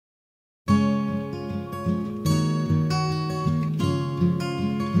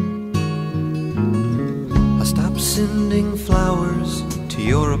sending flowers to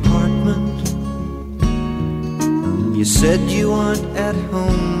your apartment. You said you aren't at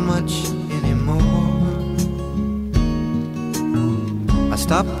home much anymore. I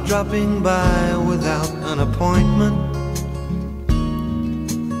stopped dropping by without an appointment,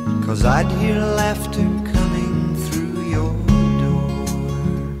 'cause I'd hear laughter coming through your door.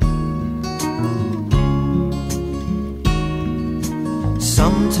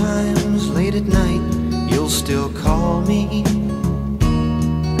 Sometimes late at night you'll still call me,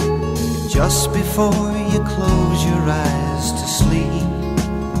 just before you close your eyes to sleep.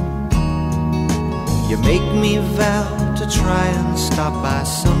 You make me vow to try and stop by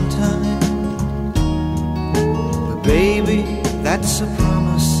sometime, but baby, that's a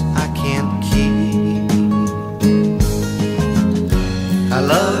promise I can't keep. I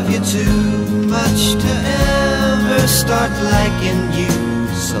love you too much to ever start liking you,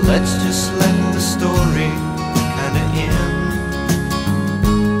 so let's just let the story kinda end.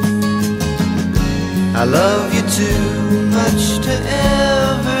 I love you too much to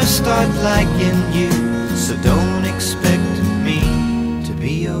ever start liking you, so don't expect me to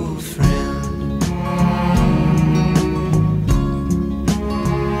be your friend.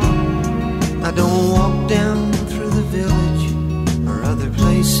 I don't walk down through the village or other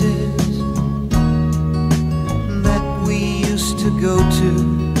places that we used to go to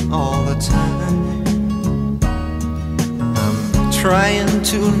all the time. I'm trying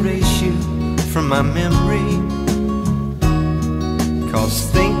to erase you from my memory, 'cause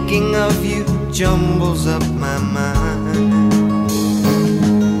thinking of you jumbles up my mind.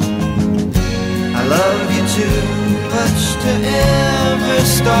 I love you too much to ever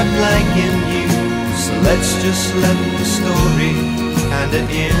start liking you, so let's just let the story kinda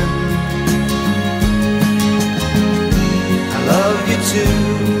end. I love you too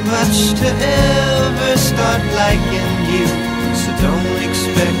much to ever start liking you, so don't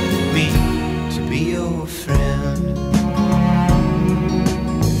expect me to be your friend.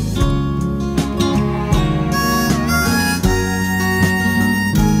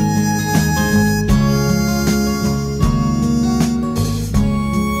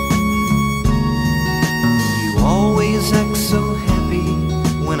 You always act so happy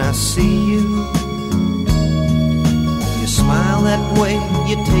when I see you. You smile that way,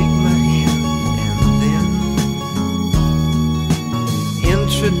 you take my hand, and then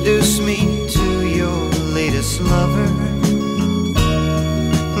introduce me to your latest lover.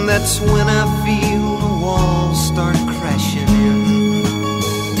 That's when I feel the walls start crashing in.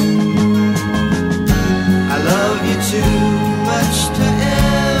 I love you too much to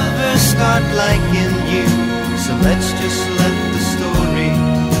ever start liking you, so let's just let the story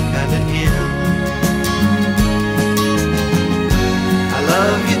kinda end. I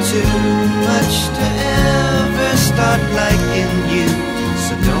love you too much to